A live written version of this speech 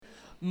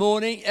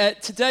Morning.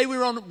 Today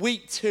we're on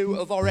week 2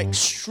 of our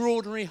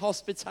extraordinary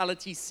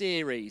hospitality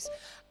series.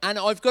 And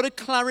I've got a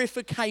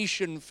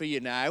clarification for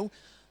you now,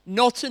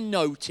 not a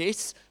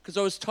notice, because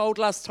I was told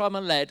last time I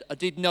led I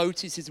did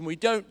notices and we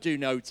don't do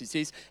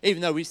notices,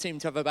 even though we seem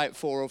to have about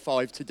 4 or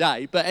 5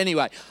 today. But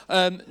anyway,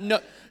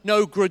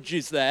 no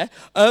grudges there.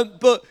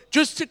 But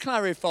just to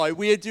clarify,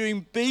 we are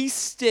doing Be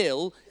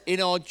Still in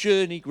our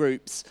journey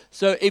groups.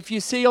 So if you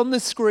see on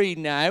the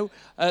screen now,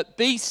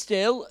 Be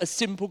Still, a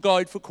simple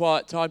guide for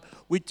quiet time.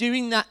 We're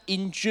doing that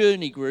in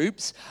journey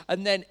groups.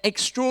 And then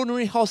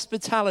Extraordinary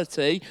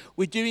Hospitality,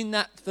 we're doing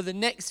that for the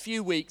next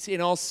few weeks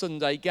in our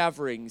Sunday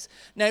gatherings.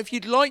 Now, if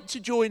you'd like to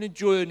join a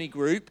journey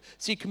group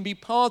so you can be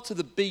part of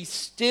the Be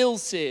Still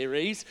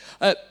series,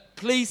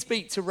 please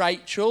speak to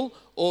Rachel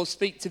or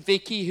speak to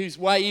Vicky, who's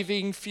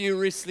waving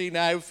furiously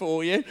now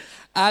for you,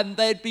 and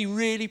they'd be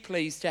really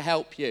pleased to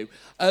help you.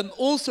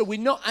 Also, we're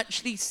not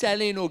actually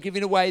selling or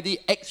giving away the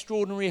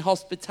Extraordinary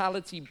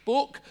Hospitality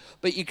book,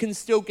 but you can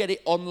still get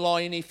it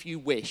online if you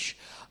wish.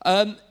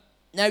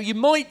 Now, you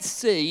might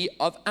see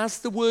I've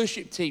asked the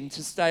worship team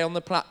to stay on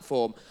the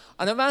platform,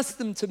 and I've asked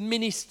them to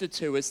minister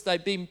to us.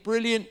 They've been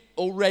brilliant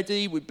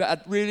already. We've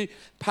had really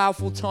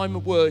powerful time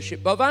of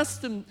worship. But I've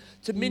asked them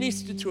to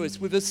minister to us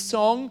with a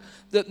song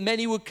that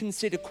many would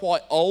consider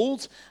quite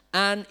old,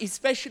 and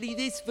especially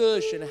this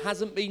version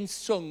hasn't been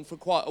sung for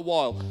quite a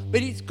while.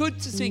 But it's good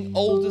to sing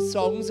older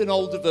songs and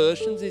older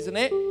versions, isn't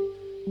it?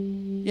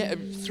 Yeah,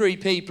 3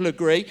 people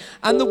agree.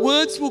 And the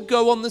words will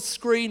go on the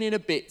screen in a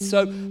bit.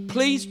 So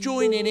please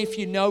join in if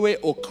you know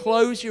it, or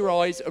close your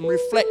eyes and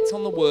reflect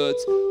on the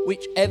words,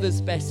 whichever's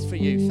best for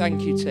you.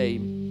 Thank you,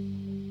 team.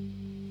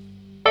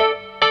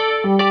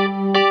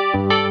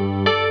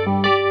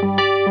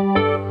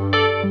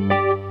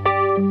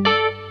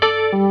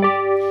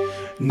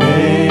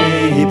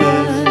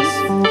 Neighbours,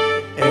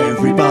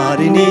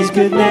 everybody needs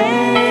good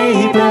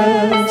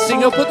neighbours.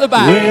 Sing up at the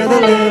back. With a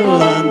little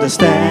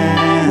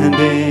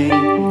understanding,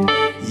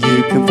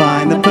 you can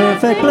find the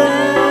perfect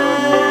blend.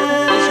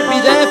 You should be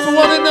there for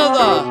one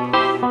another.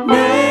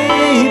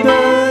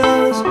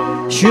 Neighbours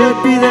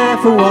should be there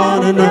for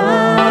one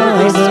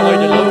another. This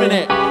side of loving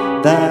it.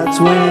 That's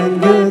when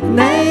good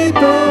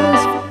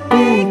neighbours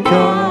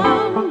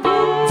become.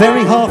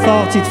 Very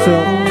half-hearted,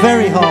 Phil.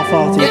 Very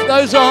half-hearted. Get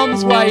those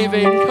arms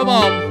waving. Come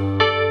on.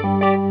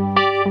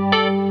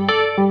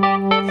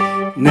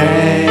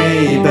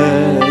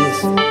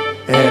 Neighbours,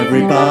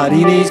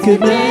 everybody needs good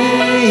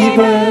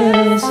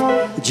neighbours.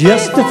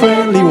 Just a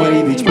friendly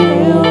wave each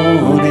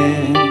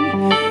morning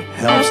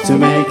helps to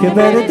make a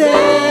better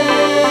day.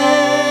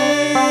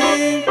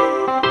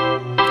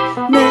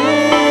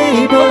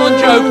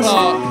 Neighbours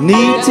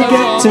need to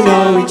get to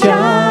know each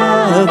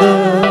other.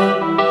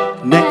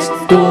 Next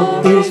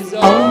door is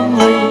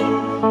only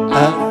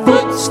a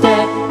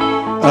footstep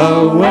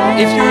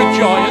away. If you're a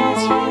giant.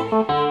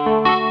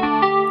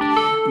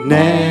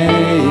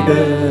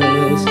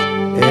 Neighbours,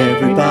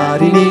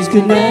 everybody needs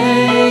good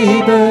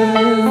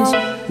neighbours.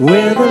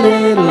 With a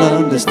little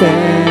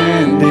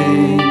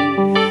understanding,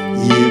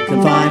 you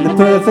can find the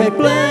perfect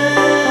blend.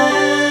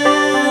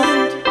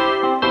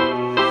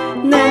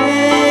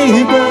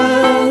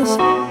 Neighbours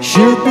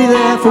should be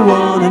there for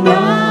one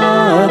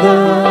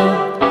another.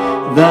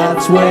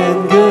 That's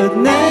when good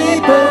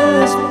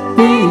neighbours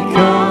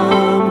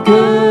become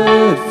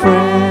good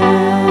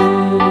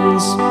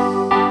friends.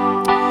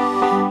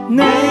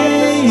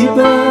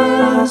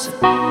 Neighbours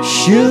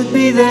should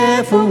be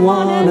there for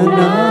one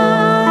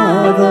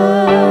another.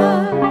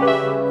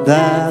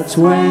 That's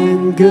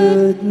when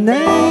good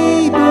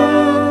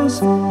neighbours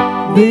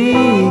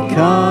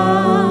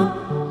become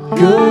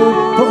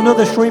good. Put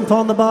another shrimp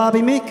on the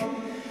barbie, Mick.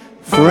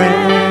 Friends.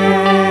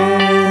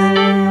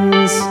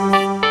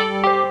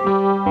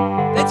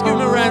 Let's give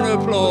them a round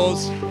of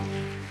applause.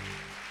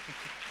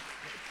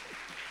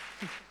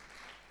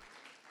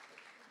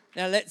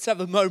 Now let's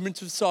have a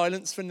moment of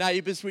silence for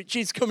Neighbours, which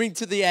is coming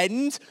to the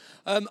end.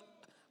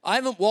 I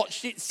haven't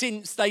watched it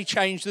since they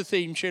changed the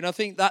theme tune. I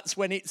think that's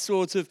when it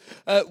sort of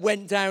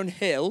went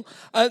downhill.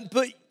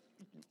 But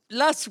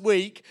last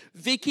week,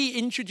 Vicky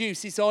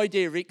introduced this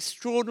idea of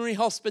extraordinary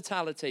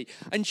hospitality,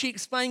 and she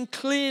explained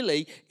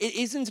clearly it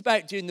isn't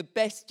about doing the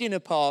best dinner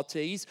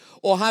parties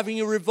or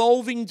having a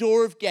revolving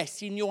door of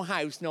guests in your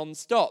house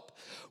non-stop.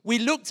 We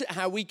looked at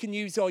how we can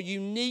use our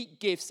unique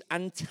gifts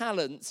and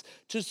talents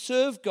to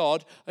serve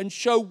God and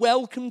show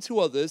welcome to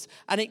others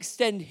and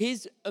extend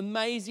His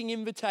amazing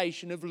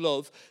invitation of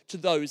love to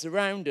those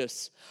around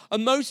us.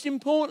 And most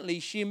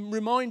importantly, she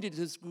reminded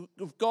us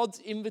of God's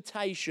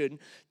invitation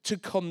to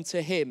come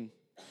to Him.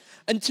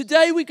 And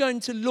today we're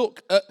going to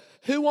look at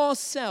who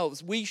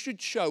ourselves we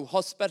should show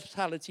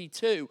hospitality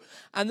to.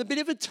 And the bit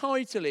of a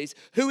title is,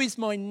 Who is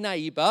my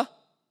neighbour?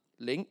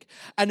 Link.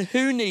 And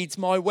who needs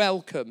my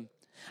welcome?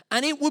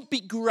 And it would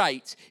be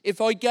great if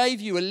I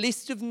gave you a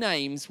list of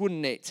names,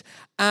 wouldn't it?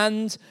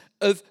 And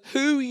of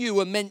who you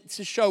are meant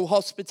to show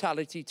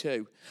hospitality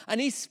to.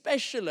 And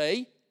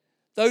especially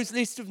those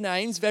list of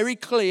names, very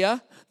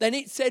clear. Then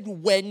it said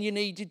when you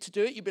needed to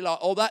do it. You'd be like,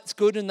 oh, that's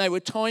good. And they were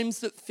times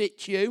that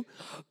fit you.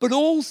 But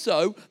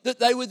also that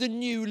they were the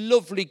new,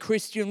 lovely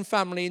Christian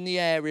family in the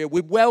area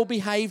with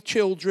well-behaved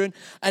children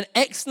and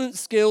excellent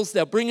skills.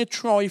 They'll bring a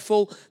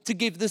trifle to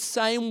give the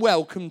same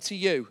welcome to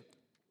you.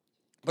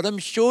 But I'm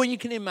sure you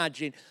can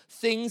imagine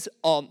things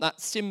aren't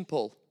that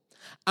simple.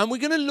 And we're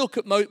going to look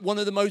at one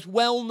of the most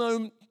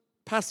well-known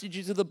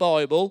passages of the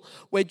Bible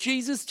where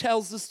Jesus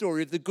tells the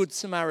story of the Good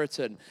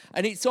Samaritan.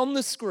 And it's on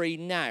the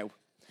screen now.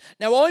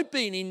 Now, I've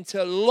been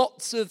into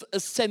lots of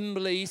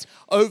assemblies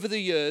over the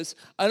years,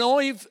 and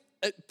I've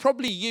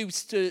probably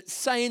used to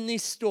saying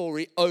this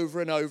story over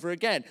and over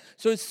again.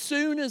 So as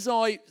soon as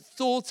I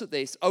thought of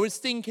this, I was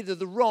thinking of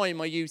the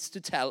rhyme I used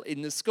to tell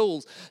in the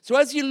schools. So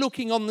as you're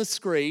looking on the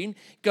screen,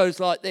 it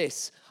goes like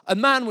this. A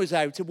man was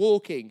out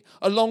walking.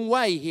 A long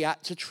way he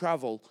had to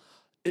travel.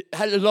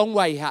 A long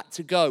way he had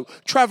to go,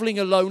 traveling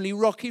a lonely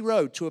rocky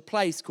road to a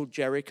place called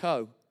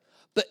Jericho.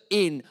 But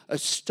in a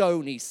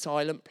stony,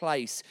 silent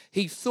place,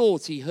 he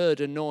thought he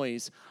heard a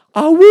noise.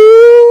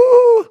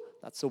 Ah-woo!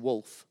 That's a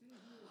wolf.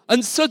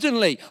 And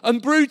suddenly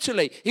and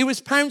brutally, he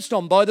was pounced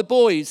on by the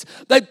boys.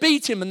 They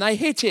beat him and they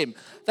hit him.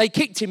 They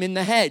kicked him in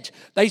the head.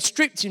 They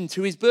stripped him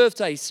to his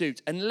birthday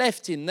suit and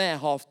left him there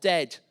half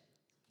dead.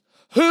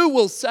 Who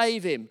will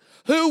save him?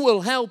 Who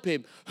will help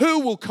him? Who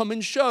will come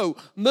and show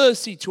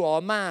mercy to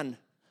our man?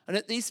 And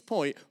at this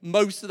point,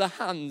 most of the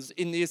hands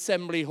in the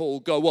assembly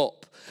hall go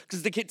up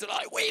because the kids are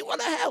like, we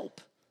want to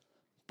help.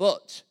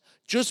 But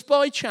just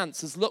by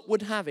chance, as luck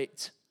would have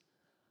it,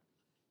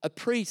 a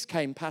priest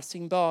came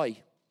passing by.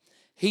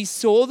 He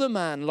saw the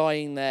man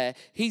lying there.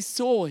 He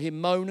saw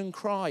him moan and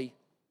cry.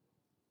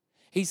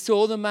 He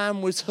saw the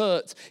man was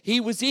hurt. He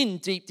was in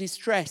deep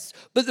distress.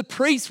 But the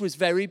priest was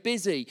very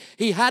busy.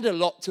 He had a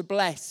lot to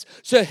bless.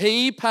 So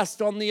he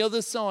passed on the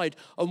other side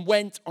and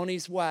went on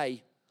his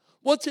way.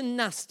 What a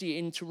nasty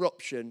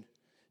interruption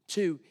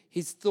to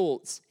his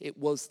thoughts it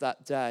was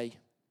that day.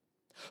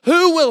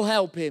 Who will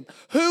help him?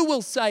 Who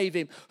will save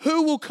him?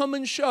 Who will come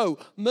and show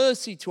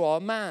mercy to our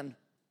man?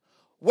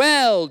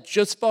 Well,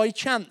 just by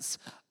chance,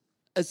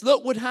 as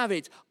luck would have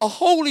it, a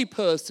holy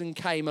person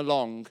came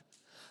along.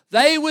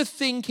 They were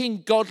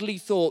thinking godly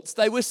thoughts.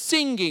 They were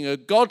singing a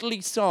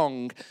godly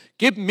song.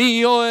 Give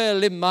me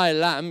oil in my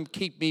lamp,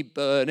 keep me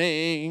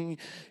burning.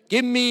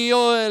 Give me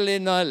oil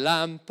in my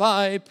lamp,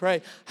 I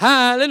pray.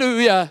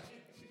 Hallelujah.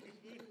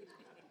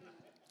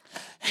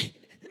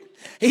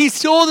 He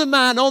saw the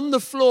man on the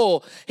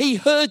floor. He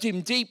heard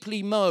him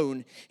deeply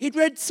moan. He'd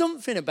read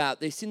something about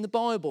this in the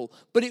Bible,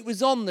 but it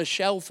was on the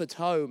shelf at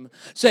home.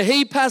 So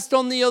he passed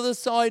on the other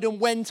side and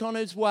went on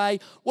his way.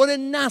 What a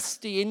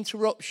nasty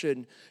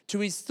interruption to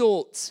his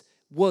thoughts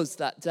was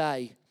that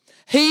day.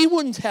 He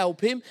wouldn't help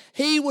him.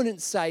 He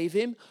wouldn't save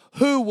him.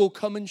 Who will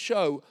come and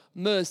show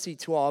mercy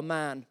to our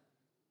man?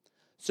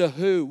 So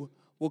who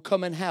will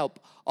come and help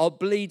our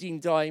bleeding,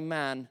 dying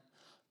man?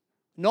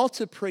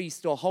 Not a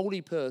priest or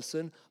holy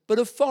person, but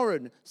a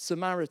foreign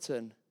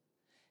Samaritan.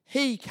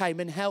 He came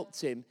and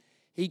helped him.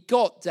 He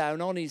got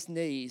down on his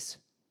knees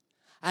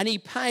and he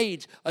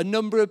paid a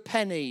number of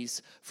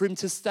pennies for him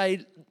to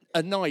stay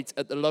a night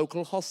at the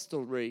local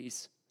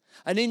hostelries.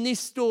 And in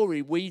this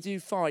story, we do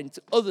find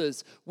to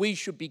others we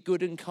should be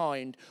good and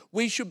kind.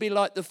 We should be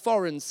like the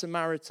foreign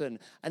Samaritan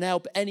and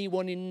help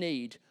anyone in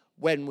need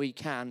when we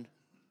can.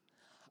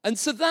 And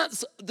so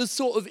that's the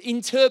sort of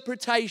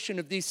interpretation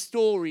of this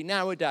story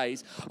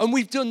nowadays. And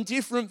we've done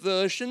different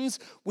versions.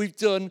 We've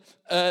done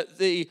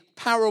the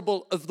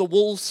parable of the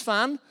wolves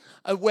fan,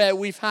 where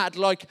we've had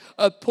like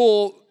a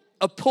poor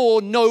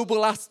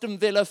noble Aston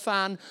Villa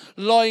fan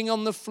lying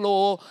on the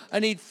floor,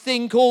 and he'd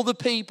think all the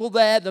people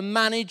there, the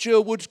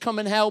manager would come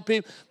and help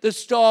him, the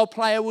star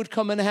player would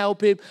come and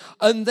help him,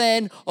 and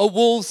then a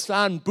Wolves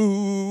fan,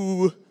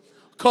 boo,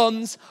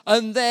 comes,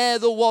 and they're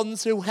the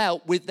ones who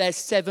help with their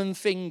 7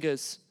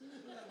 fingers.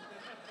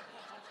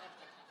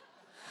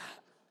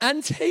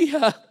 And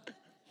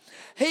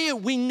here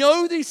we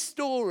know this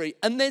story,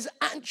 and there's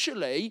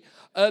actually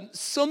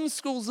some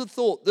schools of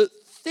thought that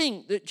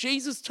think that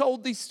Jesus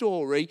told this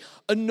story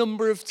a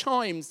number of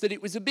times, that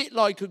it was a bit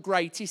like a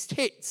greatest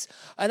hits.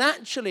 And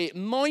actually, it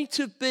might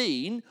have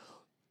been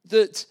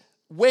that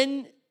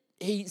when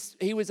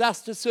he was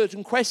asked a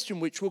certain question,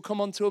 which we'll come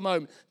on to a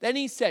moment, then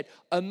he said,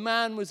 a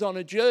man was on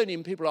a journey,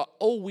 and people are like,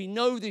 oh, we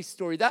know this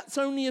story. That's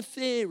only a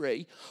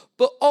theory.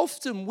 But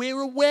often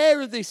we're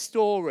aware of this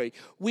story.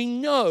 We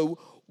know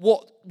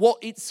what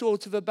it's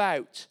sort of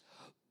about.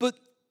 But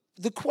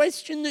the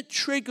question that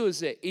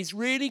triggers it is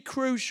really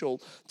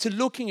crucial to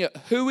looking at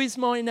who is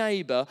my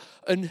neighbour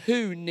and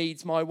who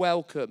needs my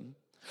welcome.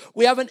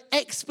 We have an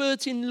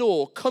expert in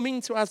law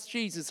coming to ask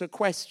Jesus a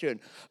question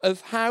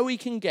of how he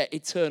can get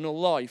eternal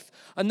life.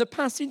 And the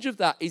passage of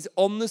that is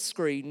on the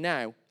screen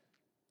now.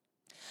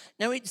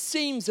 Now, it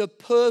seems a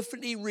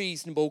perfectly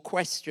reasonable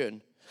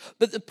question,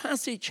 but the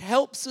passage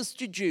helps us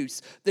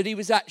deduce that he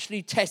was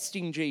actually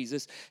testing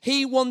Jesus.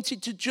 He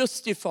wanted to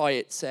justify,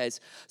 it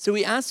says. So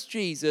he asked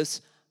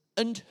Jesus,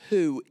 and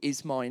who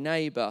is my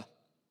neighbour?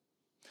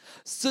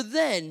 So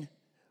then,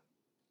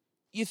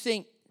 you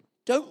think,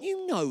 don't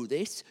you know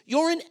this?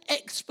 You're an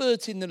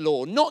expert in the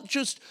law, not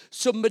just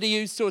somebody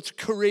who's sort of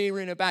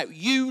careering about.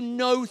 You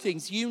know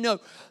things. You know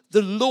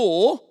the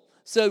law.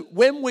 So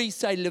when we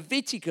say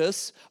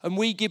Leviticus and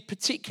we give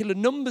particular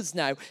numbers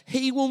now,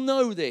 he will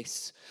know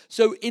this.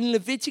 So in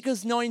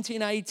Leviticus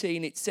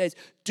 19:18, it says,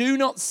 do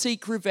not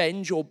seek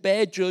revenge or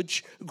bear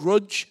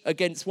grudge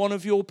against one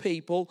of your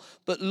people,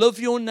 but love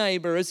your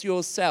neighbor as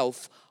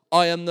yourself.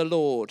 I am the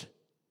Lord.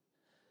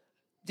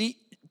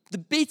 The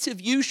bit of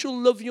you shall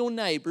love your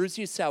neighbour as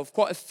yourself,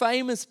 quite a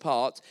famous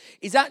part,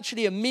 is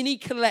actually a mini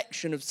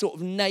collection of sort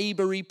of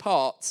neighboury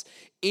parts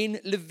in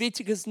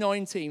Leviticus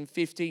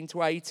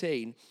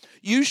 19:15-18.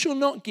 You shall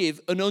not give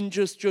an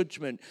unjust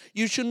judgment.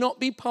 You shall not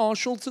be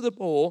partial to the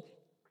poor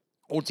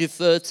or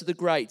defer to the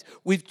great.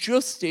 With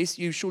justice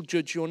you shall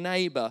judge your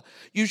neighbour.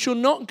 You shall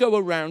not go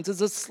around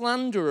as a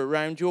slanderer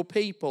around your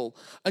people,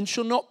 and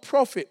shall not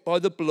profit by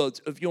the blood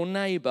of your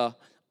neighbour.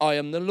 I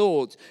am the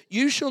Lord.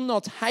 You shall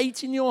not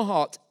hate in your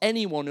heart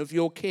anyone of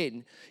your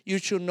kin. You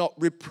shall not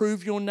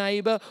reprove your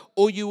neighbor,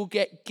 or you will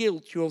get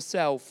guilt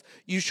yourself.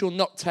 You shall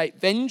not take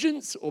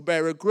vengeance or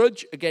bear a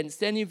grudge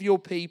against any of your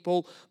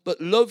people,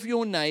 but love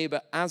your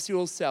neighbor as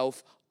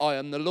yourself. I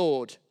am the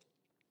Lord.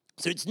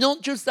 So it's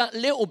not just that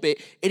little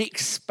bit, it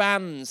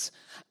expands.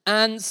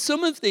 And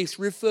some of this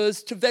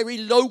refers to very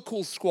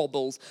local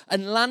squabbles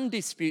and land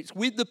disputes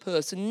with the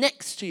person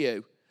next to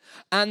you.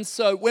 And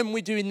so when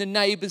we're doing the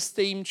Neighbours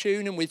theme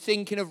tune and we're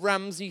thinking of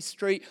Ramsay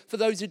Street, for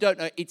those who don't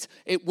know,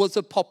 it was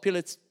a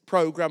popular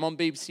programme on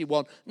BBC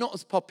One, not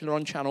as popular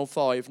on Channel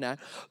 5 now,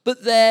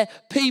 but there,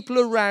 people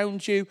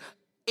around you,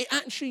 it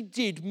actually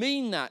did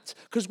mean that.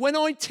 Because when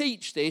I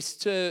teach this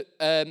to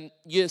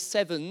year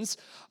 7s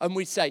and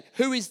we say,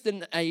 who is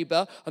the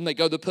neighbour? And they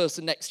go, the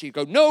person next to you.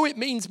 Go, no, it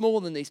means more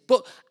than this.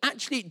 But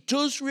actually it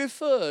does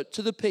refer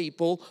to the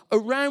people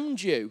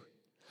around you.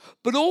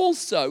 But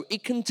also,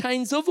 it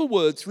contains other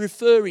words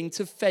referring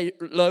to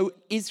fellow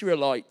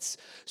Israelites.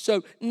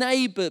 So,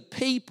 neighbour,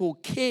 people,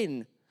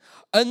 kin.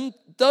 And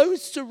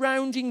those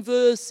surrounding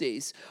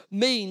verses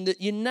mean that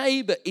your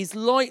neighbour is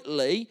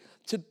likely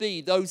to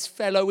be those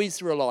fellow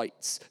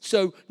Israelites.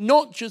 So,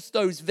 not just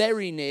those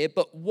very near,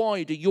 but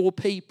wider, your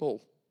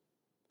people.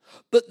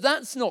 But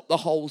that's not the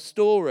whole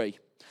story.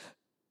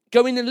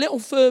 Going a little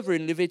further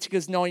in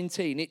Leviticus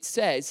 19, it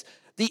says,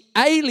 the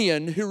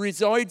alien who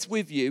resides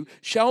with you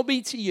shall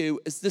be to you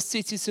as the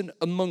citizen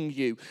among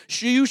you.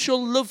 You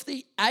shall love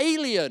the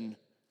alien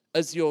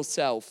as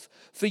yourself,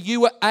 for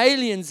you were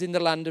aliens in the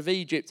land of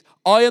Egypt.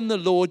 I am the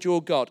Lord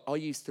your God. I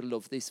used to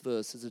love this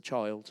verse as a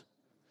child.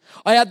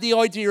 I had the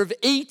idea of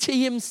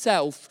E.T.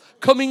 himself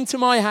coming to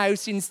my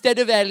house instead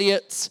of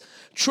Elliot's,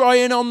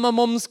 trying on my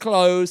mum's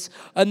clothes,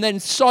 and then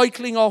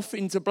cycling off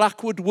into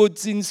Blackwood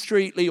Woods in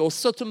Streatley or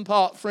Sutton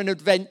Park for an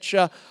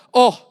adventure.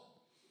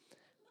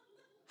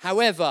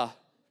 However,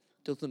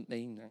 doesn't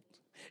mean that.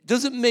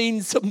 Doesn't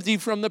mean somebody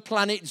from the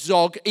planet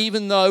Zog,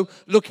 even though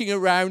looking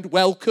around,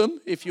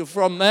 welcome if you're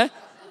from there.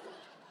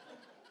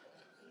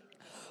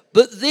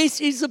 But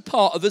this is a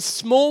part of a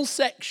small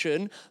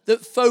section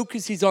that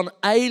focuses on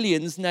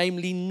aliens,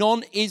 namely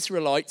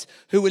non-Israelites,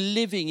 who are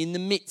living in the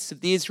midst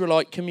of the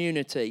Israelite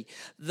community.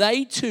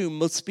 They too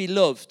must be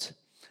loved.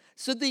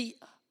 So the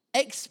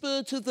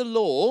expert of the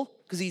law,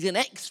 because he's an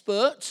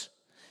expert,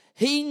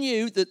 he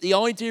knew that the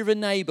idea of a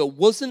neighbour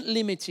wasn't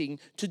limiting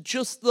to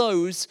just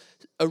those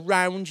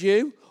around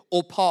you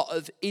or part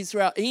of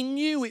Israel. He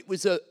knew it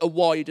was a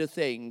wider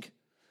thing.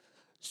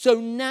 So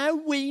now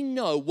we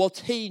know what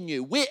he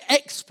knew. We're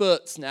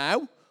experts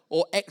now,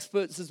 or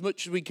experts as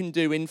much as we can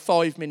do in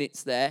 5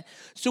 minutes there.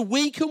 So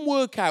we can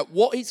work out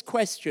what his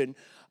question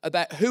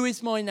about who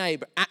is my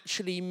neighbour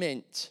actually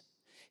meant.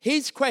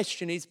 His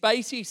question is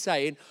basically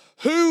saying,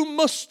 who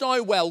must I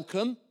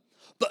welcome,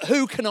 but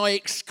who can I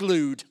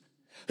exclude?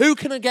 Who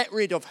can I get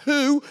rid of?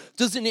 Who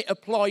doesn't it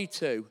apply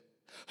to?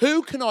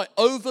 Who can I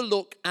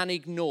overlook and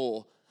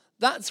ignore?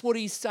 That's what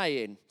he's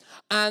saying.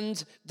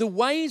 And the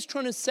way he's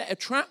trying to set a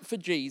trap for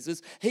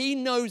Jesus, he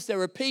knows there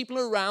are people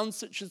around,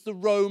 such as the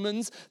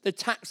Romans, the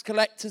tax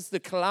collectors, the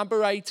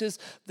collaborators.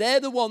 They're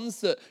the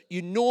ones that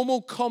your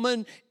normal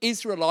common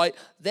Israelite,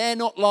 they're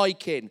not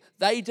liking.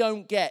 They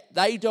don't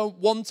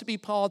want to be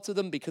part of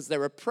them because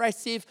they're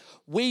oppressive.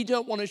 We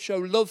don't want to show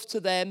love to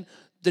them.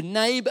 The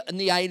neighbour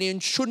and the alien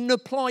shouldn't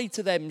apply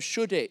to them,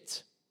 should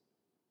it?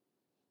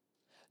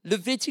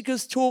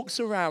 Leviticus talks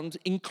around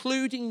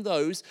including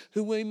those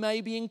who we may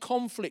be in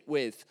conflict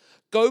with.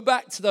 Go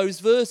back to those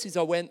verses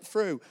I went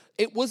through.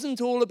 It wasn't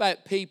all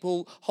about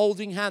people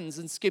holding hands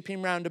and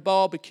skipping around a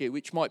barbecue,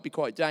 which might be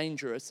quite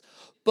dangerous.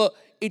 But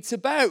it's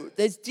about,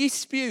 there's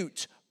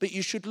dispute, but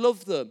you should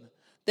love them.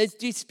 There's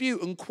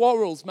dispute and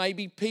quarrels.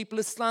 Maybe people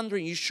are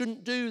slandering. You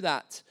shouldn't do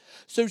that.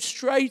 So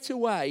straight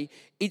away,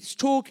 it's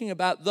talking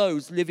about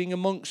those living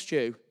amongst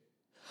you.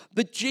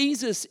 But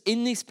Jesus,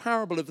 in this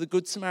parable of the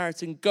Good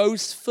Samaritan,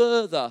 goes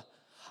further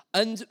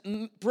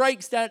and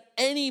breaks down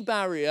any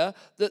barrier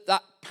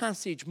that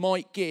passage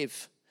might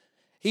give.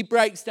 He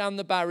breaks down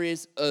the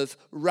barriers of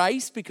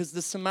race because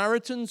the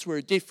Samaritans were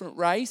a different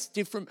race,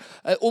 different,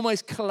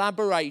 almost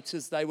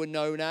collaborators they were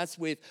known as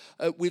with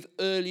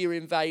earlier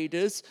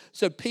invaders.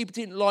 So people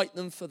didn't like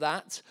them for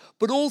that.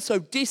 But also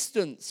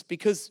distance,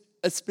 because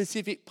a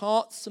specific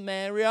part,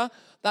 Samaria,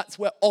 that's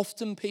where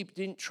often people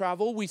didn't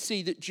travel. We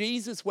see that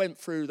Jesus went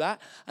through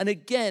that. And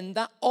again,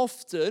 that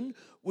often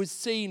was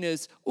seen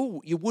as,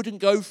 oh, you wouldn't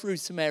go through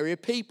Samaria.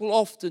 People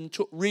often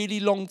took really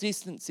long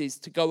distances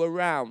to go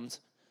around.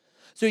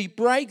 So he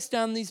breaks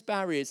down these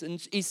barriers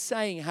and is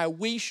saying how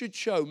we should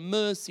show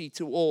mercy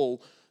to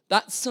all.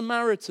 That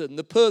Samaritan,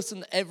 the person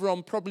that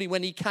everyone probably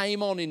when he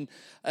came on in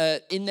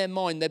their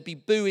mind, they'd be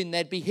booing,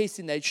 they'd be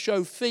hissing, they'd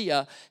show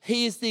fear.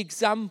 He is the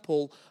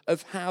example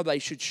of how they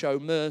should show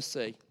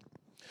mercy.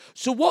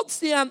 So what's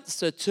the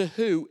answer to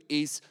who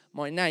is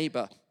my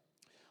neighbour?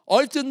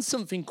 I've done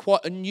something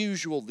quite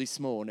unusual this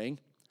morning.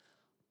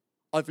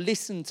 I've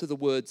listened to the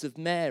words of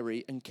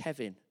Mary and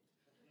Kevin.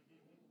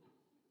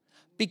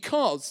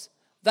 Because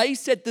they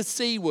said the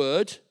C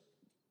word,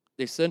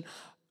 listen,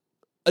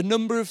 a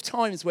number of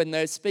times when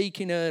they were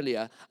speaking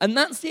earlier. And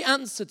that's the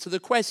answer to the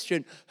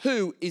question,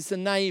 who is the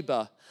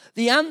neighbour?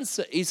 The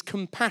answer is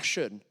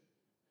compassion.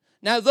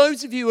 Now,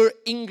 those of you who are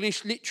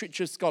English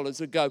literature scholars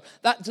would go,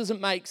 that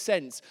doesn't make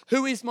sense.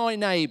 Who is my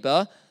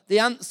neighbour? The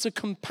answer,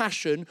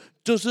 compassion,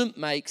 doesn't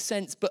make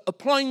sense. But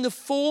applying the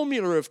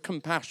formula of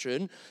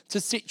compassion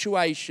to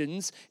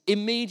situations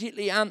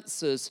immediately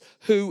answers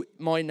who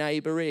my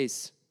neighbour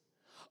is.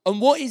 And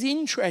what is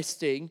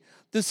interesting,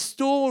 in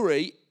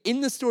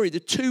the story, the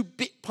two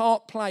bit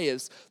part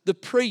players, the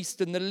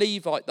priest and the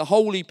Levite, the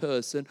holy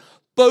person,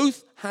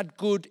 both had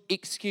good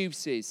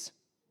excuses.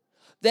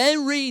 Their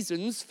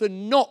reasons for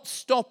not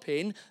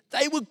stopping,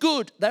 they were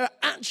good. They're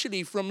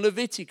actually from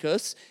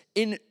Leviticus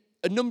in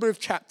a number of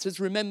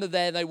chapters. Remember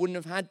there, they wouldn't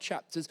have had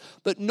chapters,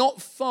 but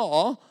not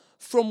far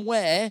from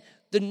where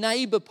the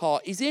neighbour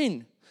part is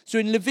in. So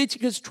in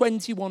Leviticus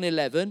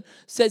 21:11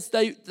 says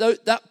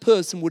that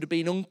person would have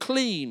been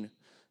unclean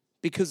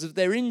because of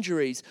their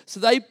injuries. So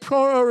they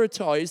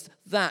prioritized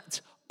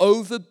that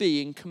over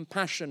being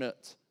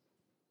compassionate.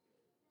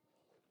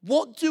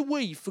 What do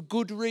we, for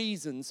good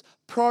reasons,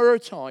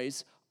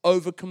 prioritize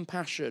over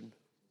compassion?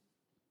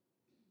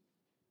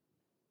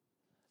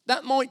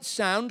 That might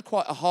sound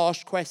quite a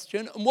harsh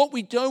question. And what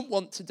we don't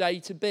want today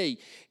to be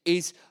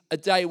is a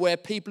day where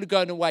people are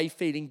going away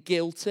feeling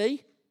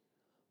guilty.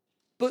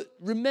 But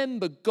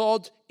remember,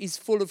 God is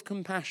full of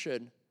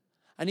compassion,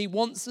 and he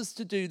wants us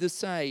to do the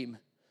same.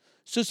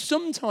 So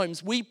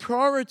sometimes we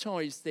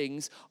prioritize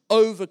things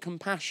over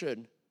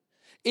compassion.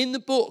 In the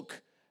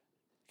book,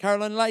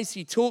 Caroline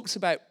Lacey talks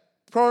about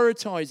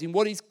prioritizing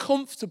what is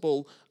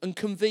comfortable and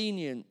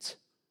convenient.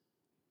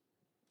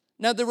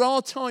 Now, there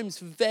are times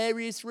for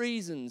various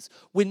reasons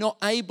we're not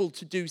able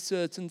to do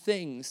certain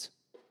things.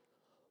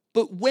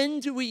 But when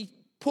do we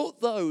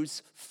put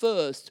those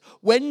first?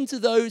 When do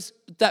those,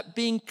 that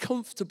being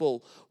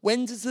comfortable,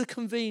 when does the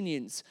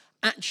convenience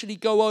actually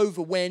go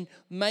over when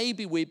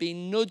maybe we're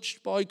being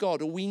nudged by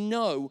God, or we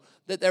know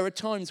that there are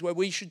times where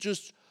we should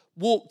just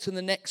walk to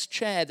the next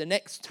chair, the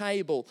next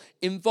table,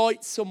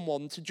 invite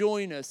someone to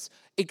join us,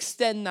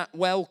 extend that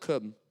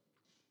welcome.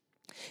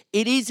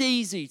 It is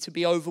easy to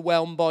be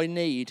overwhelmed by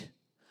need.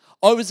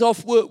 I was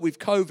off work with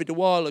COVID a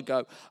while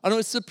ago, and I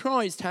was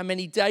surprised how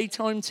many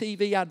daytime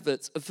TV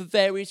adverts are for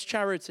various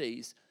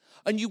charities.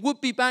 And you would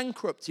be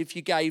bankrupt if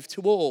you gave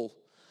to all.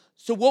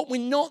 So what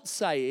we're not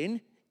saying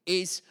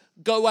is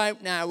go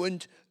out now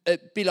and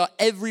be like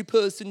every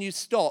person you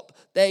stop,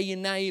 they're your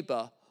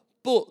neighbour.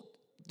 But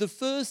the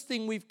first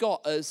thing we've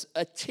got as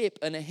a tip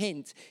and a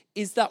hint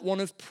is that one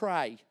of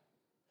pray.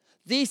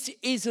 This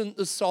isn't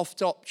the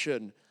soft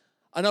option.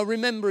 And I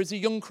remember as a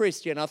young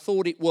Christian, I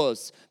thought it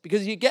was.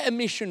 Because you get a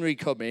missionary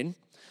come in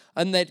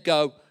and they'd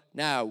go,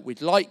 now,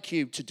 we'd like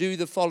you to do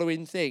the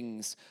following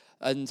things.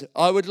 And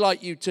I would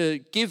like you to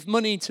give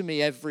money to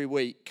me every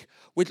week.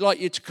 We'd like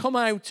you to come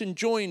out and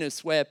join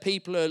us where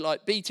people are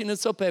like beating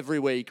us up every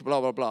week,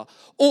 blah, blah, blah.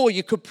 Or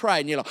you could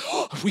pray and you're like,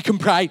 oh, we can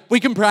pray.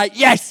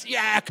 Yes,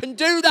 yeah, I can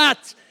do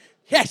that.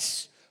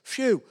 Yes,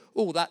 phew.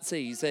 Oh, that's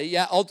easy.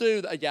 Yeah, I'll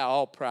do that. Yeah,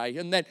 I'll pray.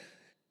 And then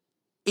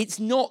it's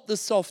not the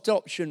soft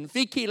option.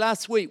 Vicky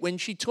last week, when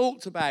she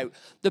talked about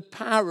the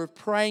power of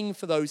praying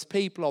for those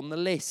people on the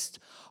list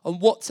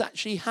and what's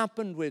actually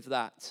happened with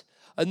that,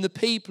 and the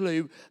people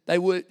who they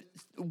were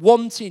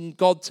wanting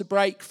God to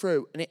break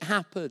through, and it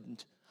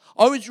happened.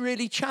 I was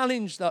really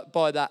challenged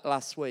by that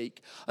last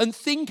week. And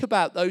think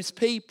about those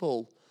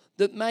people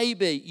that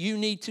maybe you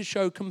need to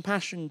show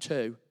compassion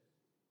to.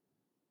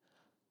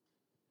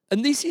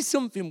 And this is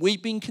something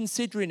we've been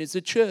considering as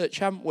a church,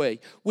 haven't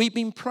we? We've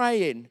been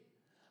praying.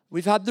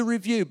 We've had the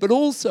review, but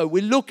also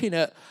we're looking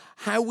at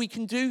how we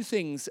can do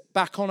things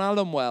back on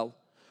Allenwell.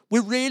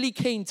 We're really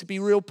keen to be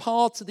real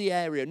part of the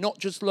area, not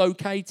just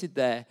located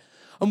there.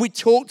 And we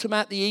talked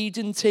about the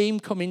Eden team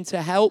coming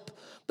to help,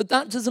 but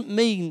that doesn't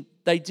mean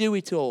they do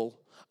it all.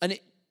 And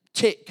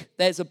tick,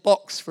 there's a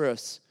box for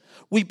us.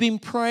 We've been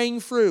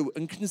praying through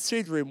and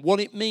considering what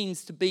it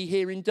means to be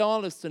here in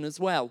Darlaston as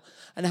well,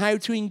 and how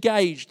to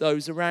engage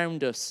those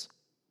around us.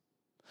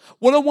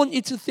 What I want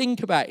you to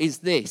think about is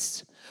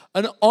this.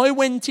 And I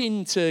went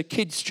into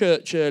kids'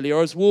 church earlier,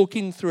 I was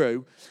walking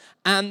through,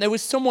 and there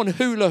was someone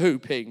hula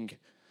hooping.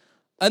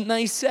 And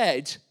they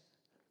said,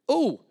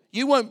 "Oh,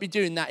 you won't be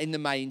doing that in the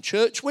main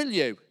church, will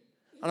you?"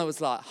 And I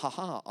was like,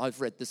 I've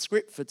read the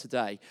script for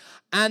today.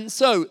 And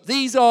so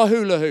these are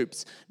hula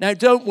hoops. Now,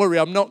 don't worry,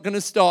 I'm not going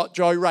to start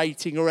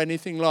gyrating or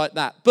anything like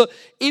that. But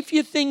if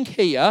you think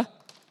here,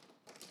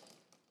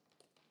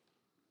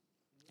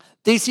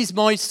 this is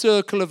my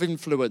circle of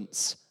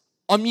influence.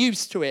 I'm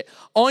used to it.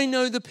 I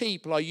know the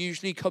people I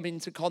usually come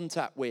into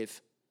contact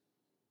with.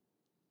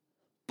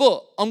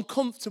 But I'm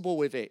comfortable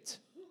with it.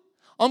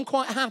 I'm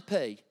quite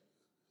happy.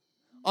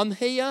 I'm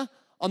here.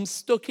 I'm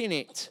stuck in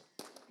it.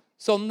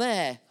 So I'm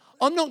there.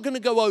 I'm not going to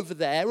go over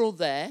there or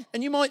there.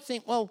 And you might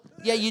think, well,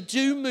 yeah, you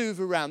do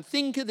move around.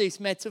 Think of this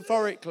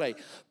metaphorically.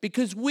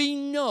 Because we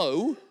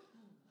know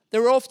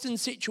there are often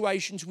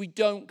situations we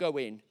don't go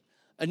in.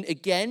 And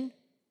again,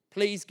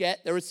 please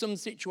get, there are some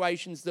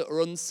situations that are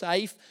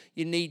unsafe.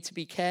 You need to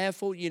be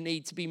careful. You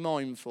need to be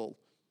mindful.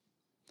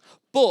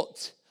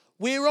 But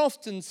we're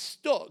often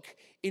stuck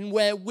in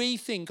where we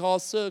think our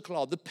circle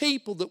are, the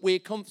people that we're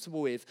comfortable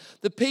with,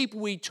 the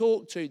people we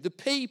talk to, the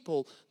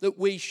people that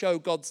we show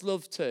God's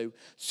love to.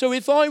 So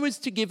if I was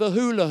to give a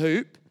hula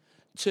hoop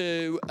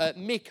to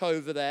Mick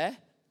over there,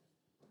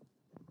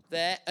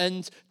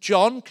 and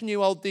John, can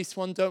you hold this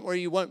one? Don't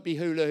worry, you won't be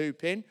hula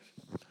hooping.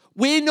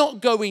 We're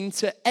not going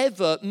to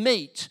ever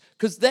meet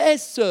because their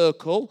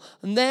circle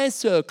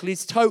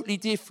is totally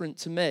different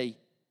to me.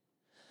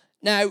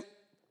 Now,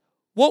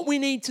 what we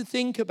need to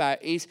think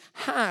about is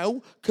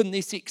how can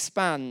this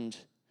expand?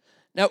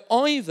 Now,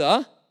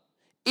 either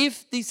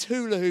if this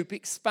hula hoop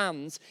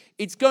expands,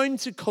 it's going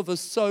to cover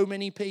so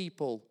many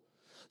people.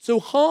 So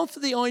half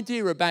of the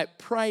idea about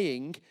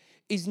praying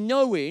is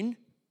knowing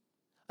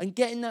and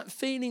getting that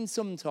feeling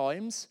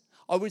sometimes.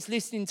 I was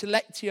listening to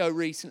Lectio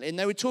recently, and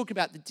they were talking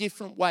about the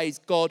different ways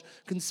God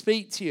can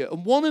speak to you.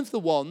 And one of the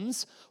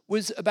ones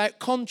was about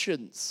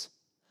conscience.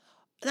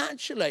 And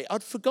actually,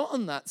 I'd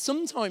forgotten that.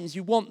 Sometimes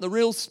you want the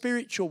real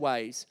spiritual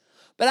ways.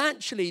 But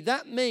actually,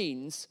 that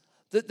means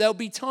that there'll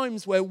be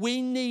times where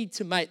we need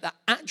to make that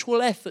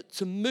actual effort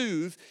to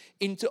move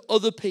into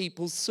other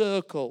people's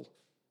circle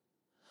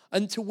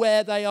and to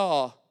where they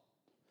are.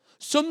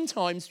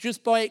 Sometimes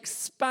just by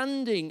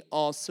expanding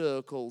our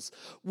circles,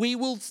 we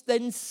will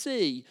then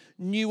see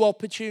new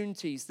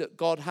opportunities that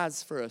God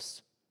has for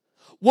us.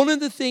 One of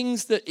the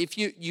things that if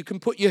you can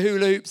put your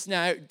hula hoops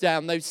now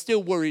down, they were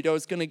still worried I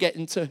was going to get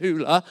into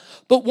hula.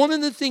 But one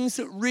of the things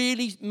that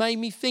really made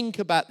me think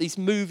about this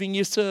moving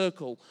your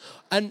circle,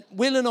 and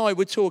Will and I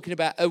were talking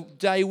about a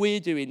day we're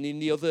doing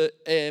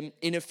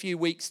in a few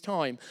weeks'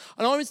 time.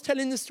 And I was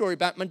telling the story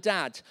about my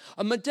dad.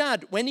 And my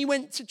dad, when he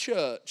went to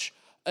church,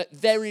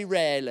 very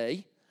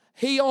rarely,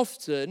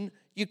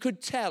 you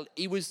could tell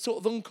he was sort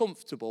of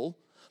uncomfortable.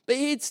 But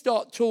he'd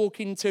start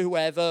talking to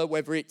whoever,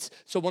 whether it's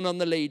someone on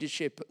the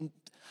leadership.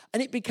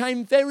 And it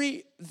became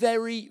very,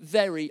 very,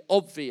 very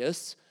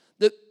obvious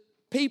that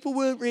people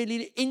weren't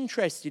really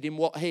interested in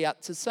what he had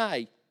to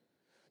say.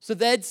 So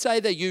they'd say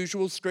their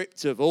usual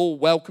script of, "Oh,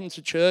 welcome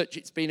to church.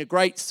 It's been a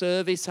great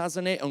service,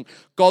 hasn't it? And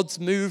God's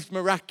moved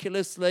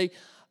miraculously."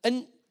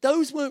 And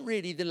those weren't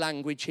really the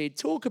language he'd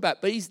talk about.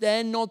 But he's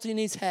there nodding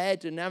his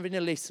head and having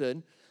a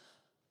listen.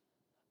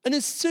 And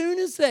as soon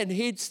as then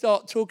he'd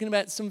start talking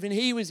about something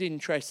he was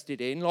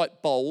interested in,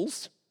 like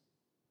bowls,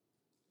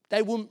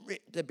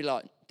 they'd be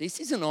like, "This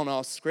isn't on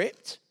our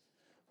script.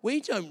 We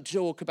don't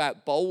talk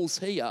about bowls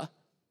here."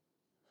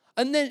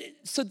 And then,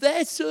 so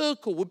their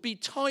circle would be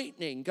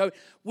tightening, going,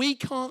 "We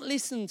can't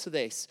listen to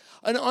this."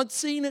 And I'd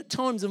seen at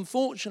times,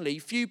 unfortunately,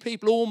 few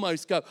people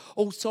almost go,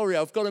 "Oh, sorry,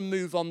 I've got to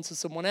move on to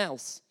someone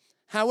else."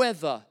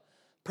 However,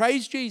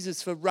 praise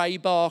Jesus for Ray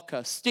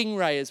Barker,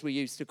 Stingray as we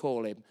used to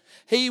call him.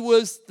 He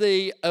was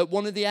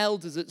one of the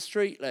elders at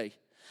Streetley.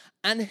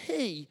 And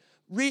he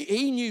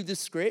knew the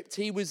script.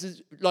 He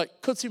was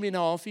like, cut him in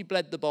half, he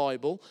bled the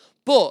Bible.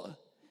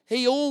 But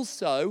he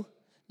also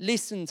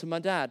listened to my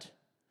dad.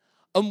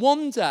 And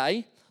one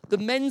day, the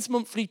men's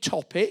monthly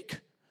topic,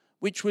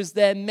 which was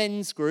their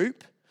men's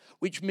group,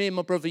 which me and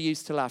my brother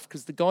used to laugh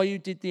because the guy who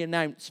did the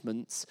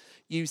announcements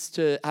used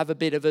to have a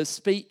bit of a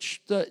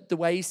speech the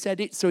way he said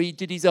it, so he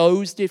did his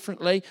O's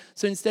differently.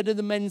 So instead of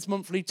the men's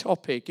monthly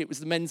topic, it was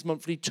the men's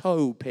monthly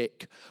toe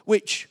pick,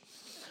 which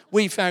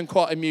we found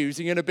quite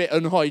amusing and a bit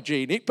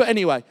unhygienic. But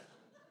anyway,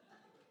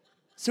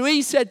 so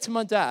he said to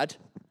my dad,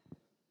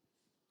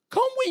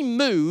 "Can't we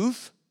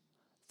move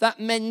that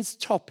men's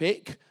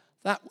topic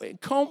that way?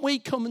 Can't we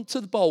come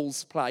to the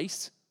bowls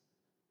place?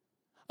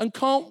 And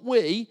can't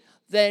we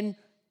then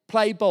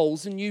play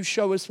bowls and you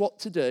show us what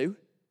to do?"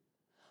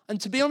 And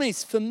to be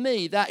honest, for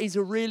me, that is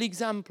a real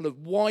example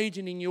of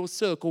widening your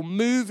circle,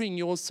 moving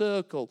your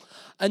circle,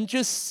 and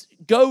just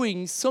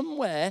going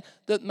somewhere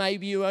that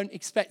maybe you won't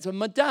expect. And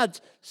my dad,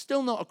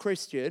 still not a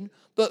Christian,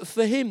 but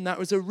for him, that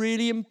was a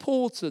really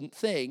important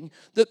thing,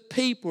 that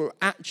people were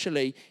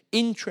actually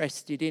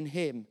interested in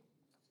him.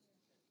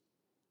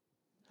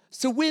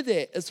 So with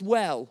it as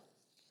well,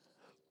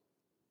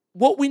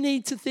 what we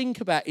need to think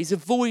about is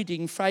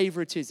avoiding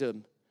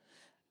favoritism.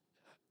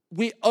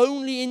 We're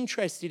only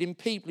interested in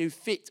people who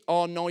fit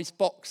our nice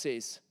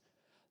boxes.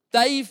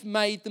 They've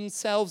made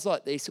themselves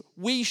like this.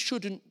 We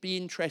shouldn't be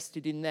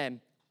interested in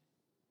them.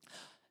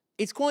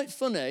 It's quite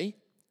funny.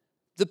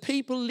 The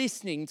people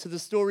listening to the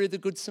story of the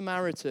Good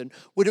Samaritan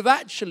would have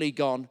actually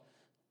gone,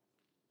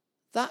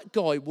 that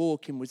guy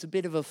walking was a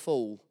bit of a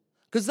fool.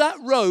 Because that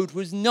road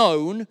was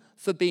known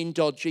for being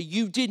dodgy.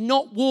 You did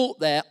not walk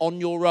there on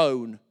your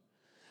own.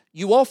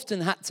 You often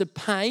had to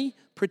pay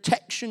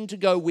protection to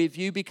go with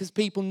you because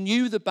people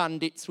knew the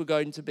bandits were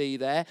going to be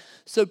there.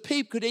 So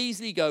people could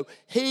easily go,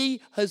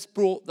 he has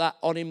brought that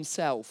on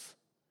himself.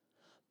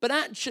 But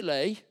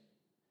actually,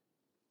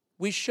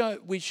 we've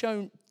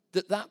shown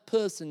that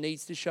person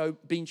needs to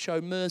be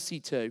shown mercy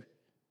to.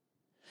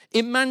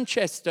 In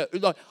Manchester,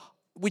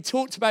 we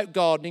talked about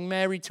gardening.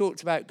 Mary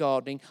talked about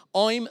gardening.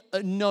 I'm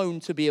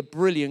known to be a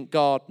brilliant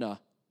gardener.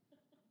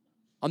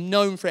 I'm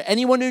known for it.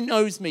 Anyone who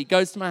knows me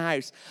goes to my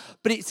house.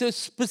 But it's a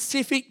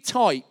specific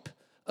type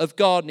of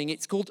gardening.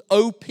 It's called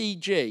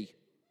OPG.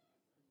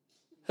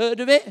 Heard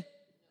of it?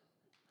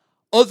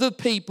 Other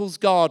people's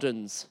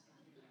gardens.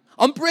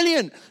 I'm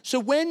brilliant. So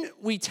when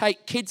we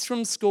take kids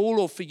from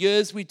school, or for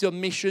years we've done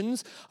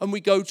missions, and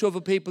we go to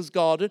other people's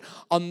garden,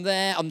 I'm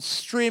there, I'm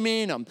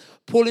streaming, I'm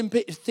pulling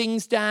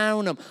things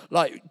down, I'm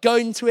like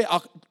going to it,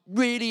 I'm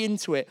really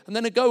into it. And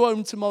then I go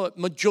home to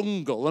my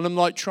jungle, and I'm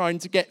like trying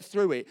to get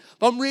through it.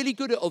 But I'm really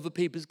good at other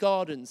people's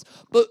gardens.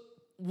 But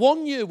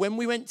one year when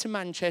we went to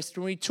Manchester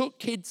and we took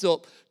kids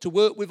up to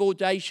work with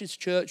Audacious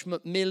Church,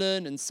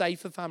 Macmillan and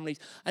Safer Families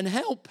and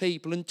help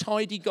people and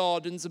tidy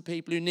gardens of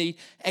people who need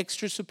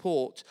extra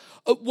support.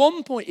 At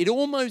one point it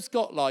almost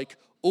got like,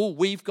 oh,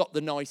 we've got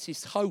the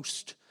nicest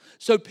host.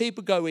 So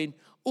people go in,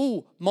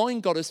 oh, mine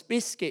got us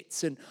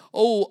biscuits, and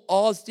oh,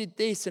 ours did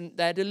this, and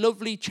they had a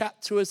lovely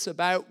chat to us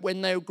about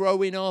when they were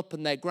growing up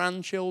and their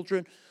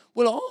grandchildren.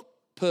 Well, our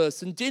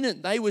person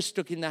didn't. They were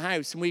stuck in the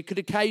house and we could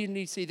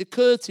occasionally see the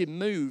curtain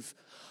move.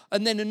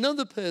 And then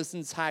another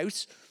person's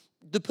house,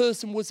 the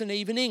person wasn't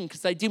even in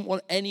because they didn't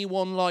want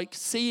anyone like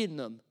seeing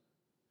them.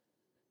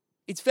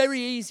 It's very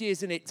easy,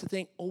 isn't it, to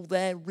think, oh,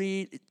 they're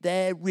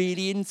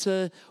really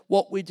into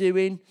what we're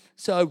doing,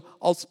 so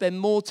I'll spend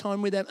more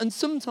time with them. And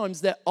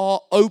sometimes there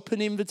are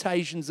open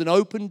invitations and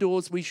open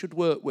doors we should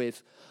work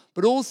with.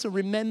 But also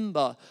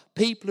remember,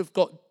 people have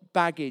got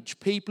baggage.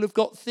 People have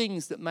got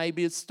things that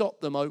maybe have stopped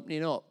them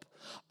opening up.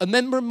 A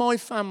member of my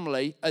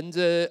family, and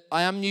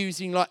I am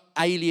using like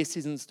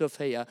aliases and stuff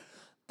here,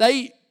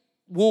 they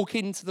walk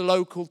into the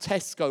local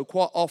Tesco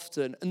quite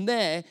often, and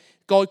there, a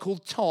guy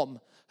called Tom,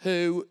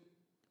 who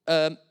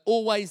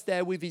always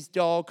there with his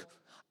dog,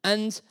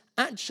 and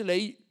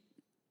actually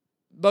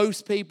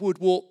most people would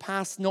walk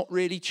past, not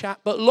really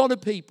chat, but a lot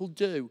of people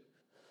do.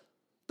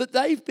 But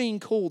they've been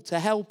called to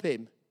help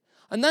him,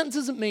 and that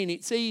doesn't mean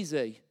it's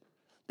easy.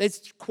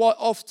 There's quite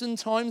often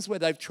times where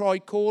they've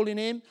tried calling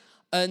him,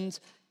 and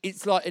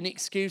it's like an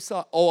excuse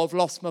like, oh, I've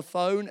lost my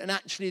phone. And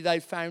actually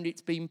they've found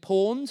it's been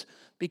pawned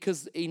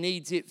because he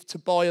needs it to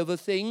buy other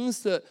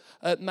things that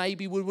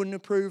maybe we wouldn't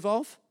approve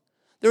of.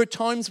 There are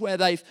times where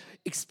they've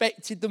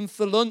expected them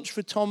for lunch,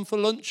 for Tom for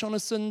lunch on a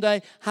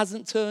Sunday,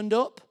 hasn't turned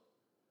up.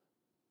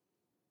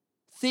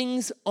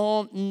 Things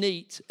aren't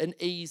neat and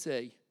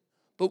easy.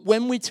 But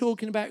when we're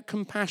talking about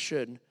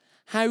compassion,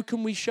 how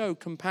can we show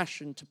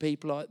compassion to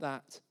people like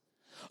that?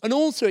 And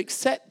also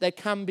accept there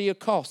can be a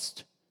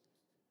cost.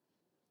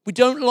 We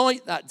don't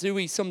like that, do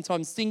we,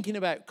 sometimes thinking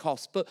about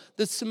cost? But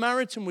the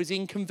Samaritan was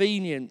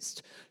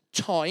inconvenienced.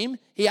 Time,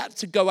 he had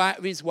to go out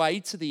of his way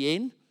to the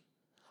inn,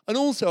 and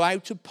also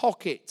out of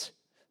pocket,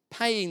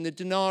 paying the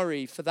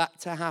denarii for that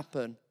to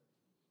happen.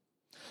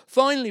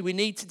 Finally, we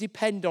need to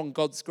depend on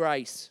God's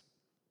grace.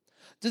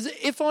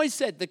 If I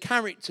said the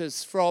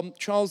characters from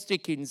Charles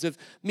Dickens of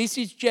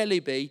Mrs.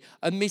 Jellyby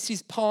and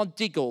Mrs.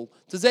 Pardiggle,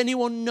 does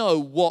anyone know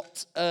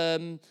what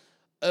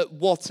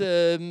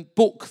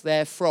book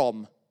they're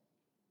from?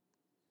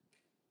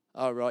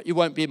 All right, you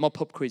won't be in my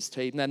pub quiz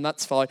team then,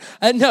 that's fine.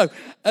 No,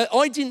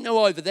 I didn't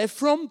know either. They're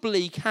from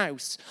Bleak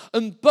House,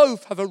 and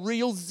both have a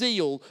real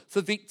zeal for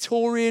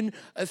Victorian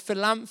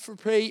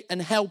philanthropy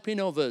and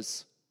helping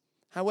others.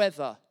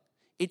 However,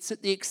 it's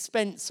at the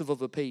expense of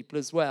other people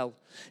as well.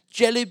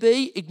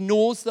 Jellyby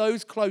ignores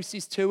those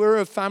closest to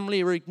her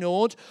family are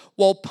ignored,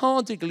 while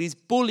Pardiggle is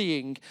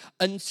bullying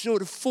and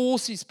sort of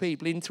forces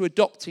people into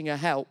adopting her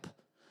help.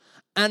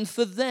 And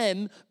for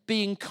them,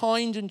 being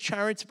kind and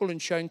charitable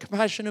and showing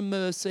compassion and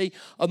mercy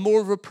are more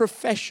of a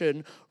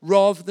profession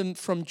rather than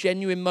from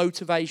genuine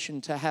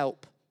motivation to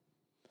help.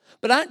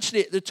 But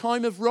actually, at the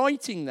time of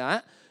writing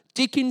that,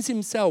 Dickens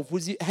himself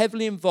was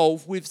heavily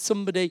involved with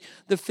somebody,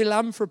 the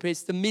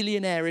philanthropist, the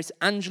millionairess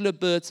Angela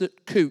Bertha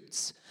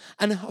Coates.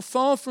 And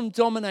far from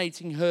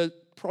dominating her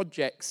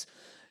projects,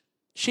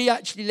 she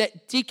actually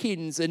let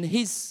Dickens and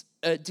his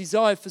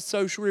desire for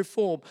social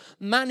reform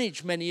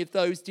manage many of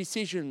those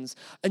decisions.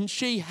 And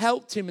she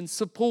helped him and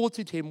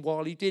supported him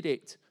while he did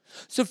it.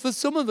 So for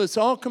some of us,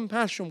 our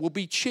compassion will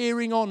be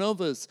cheering on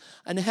others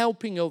and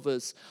helping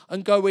others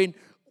and going,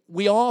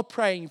 we are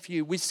praying for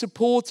you, we're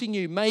supporting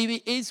you. Maybe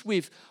it is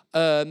with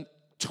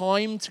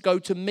time to go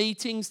to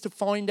meetings to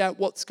find out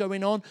what's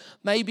going on.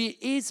 Maybe it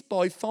is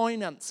by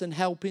finance and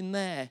helping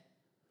there.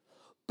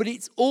 But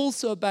it's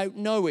also about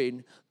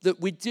knowing that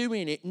we're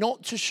doing it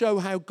not to show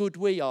how good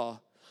we are,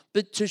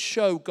 but to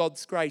show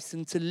God's grace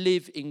and to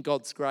live in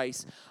God's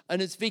grace.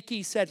 And as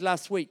Vicky said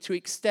last week, to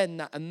extend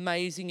that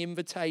amazing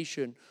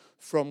invitation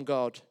from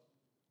God.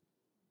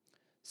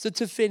 So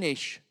to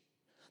finish,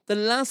 the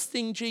last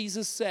thing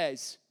Jesus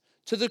says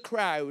to the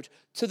crowd,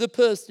 to the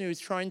person who's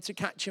trying to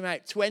catch him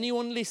out, to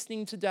anyone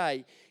listening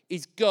today,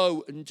 is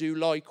go and do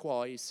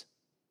likewise.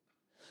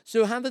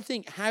 So have a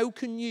think, how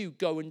can you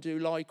go and do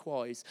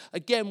likewise?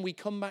 Again, we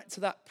come back to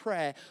that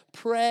prayer,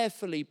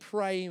 prayerfully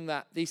praying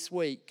that this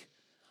week.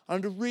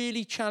 And I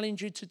really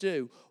challenge you to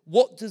do.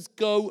 What does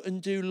go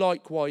and do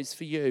likewise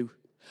for you?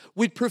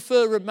 We'd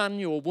prefer a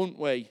manual, wouldn't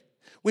we?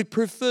 We'd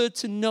prefer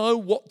to know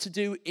what to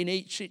do in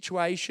each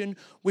situation.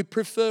 We'd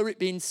prefer it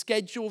being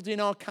scheduled in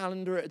our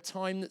calendar at a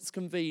time that's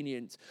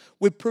convenient.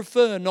 We'd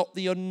prefer not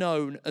the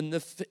unknown and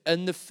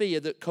the fear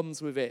that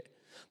comes with it.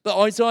 But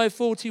Isaiah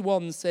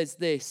 41 says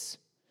this,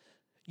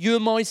 "You are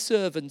my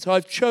servant,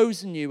 I've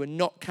chosen you and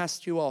not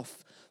cast you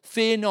off.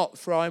 Fear not,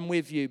 for I am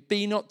with you.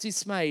 Be not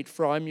dismayed,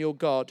 for I am your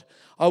God.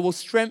 I will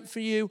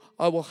strengthen you,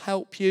 I will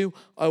help you,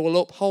 I will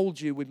uphold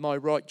you with my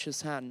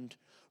righteous hand."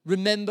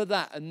 Remember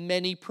that and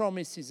many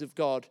promises of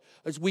God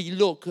as we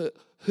look at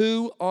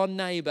who our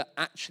neighbour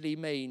actually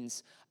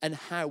means and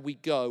how we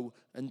go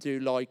and do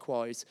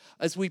likewise.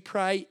 As we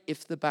pray,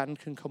 if the band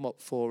can come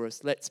up for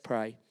us, let's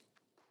pray.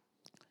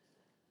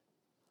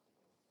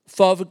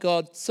 Father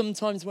God,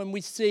 sometimes when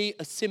we see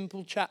a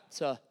simple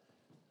chapter,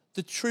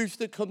 the truth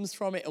that comes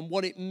from it and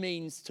what it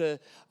means to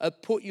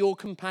put your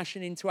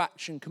compassion into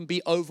action can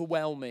be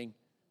overwhelming.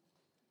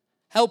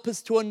 Help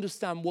us to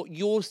understand what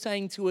you're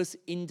saying to us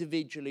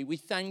individually. We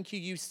thank you,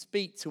 you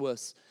speak to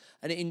us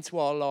and into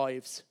our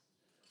lives.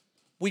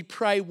 We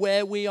pray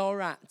where we are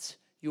at,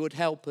 you would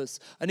help us.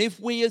 And if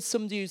we as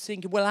somebody who's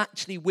thinking, well,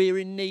 actually, we're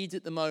in need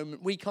at the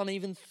moment, we can't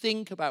even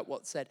think about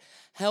what's said,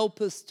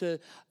 help us to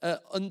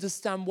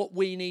understand what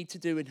we need to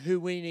do and who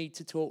we need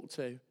to talk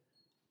to.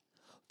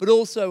 But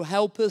also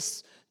help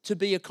us to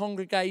be a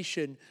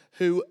congregation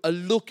who are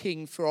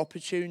looking for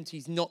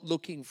opportunities, not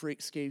looking for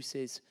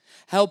excuses.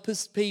 Help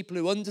us people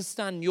who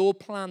understand your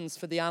plans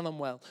for the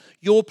Allenwell,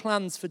 your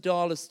plans for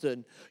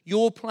Darlaston,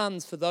 your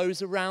plans for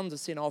those around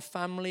us in our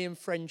family and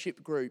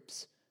friendship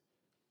groups.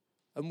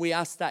 And we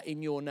ask that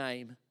in your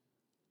name.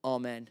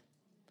 Amen.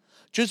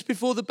 Just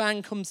before the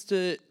band comes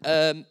to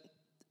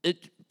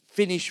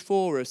finish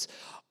for us,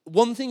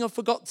 one thing I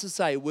forgot to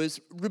say was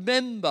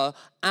remember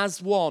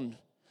as one.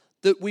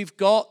 That we've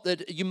got,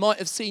 that you might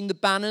have seen the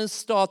banners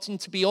starting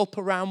to be up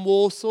around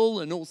Walsall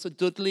and also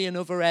Dudley and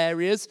other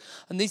areas.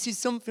 And this is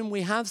something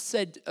we have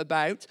said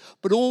about,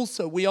 but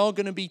also we are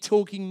going to be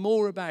talking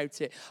more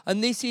about it.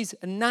 And this is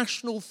a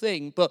national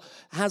thing, but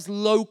has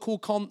local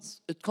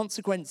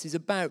consequences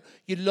about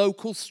your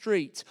local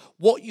street,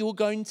 what you're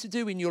going to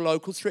do in your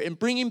local street, and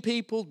bringing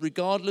people,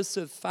 regardless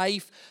of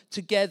faith,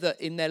 together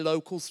in their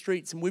local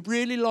streets. And we'd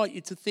really like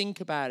you to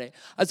think about it.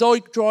 As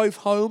I drive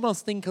home, I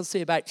think I see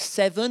about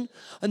 7,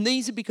 and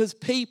these are because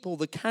people,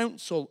 the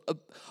council,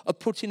 are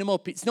putting them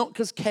up. It's not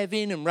because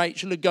Kevin and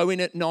Rachel are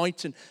going at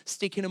night and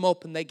sticking them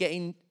up and they're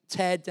getting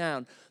teared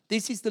down.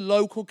 This is the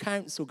local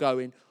council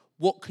going,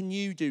 what can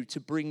you do to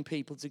bring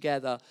people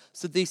together?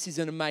 So this is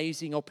an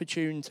amazing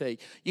opportunity.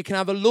 You can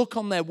have a look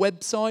on their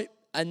website,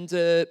 and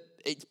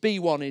it's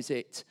B1, is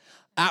it?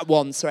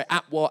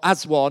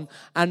 As one,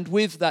 and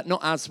with that,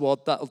 not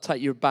Aswad, that'll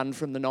take you a band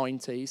from the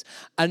 90s,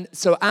 and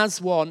so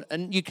as one,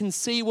 and you can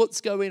see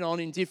what's going on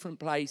in different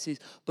places,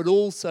 but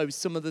also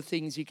some of the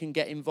things you can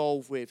get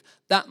involved with.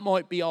 That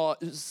might be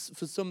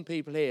for some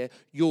people here,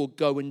 you'll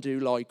go and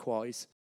do likewise.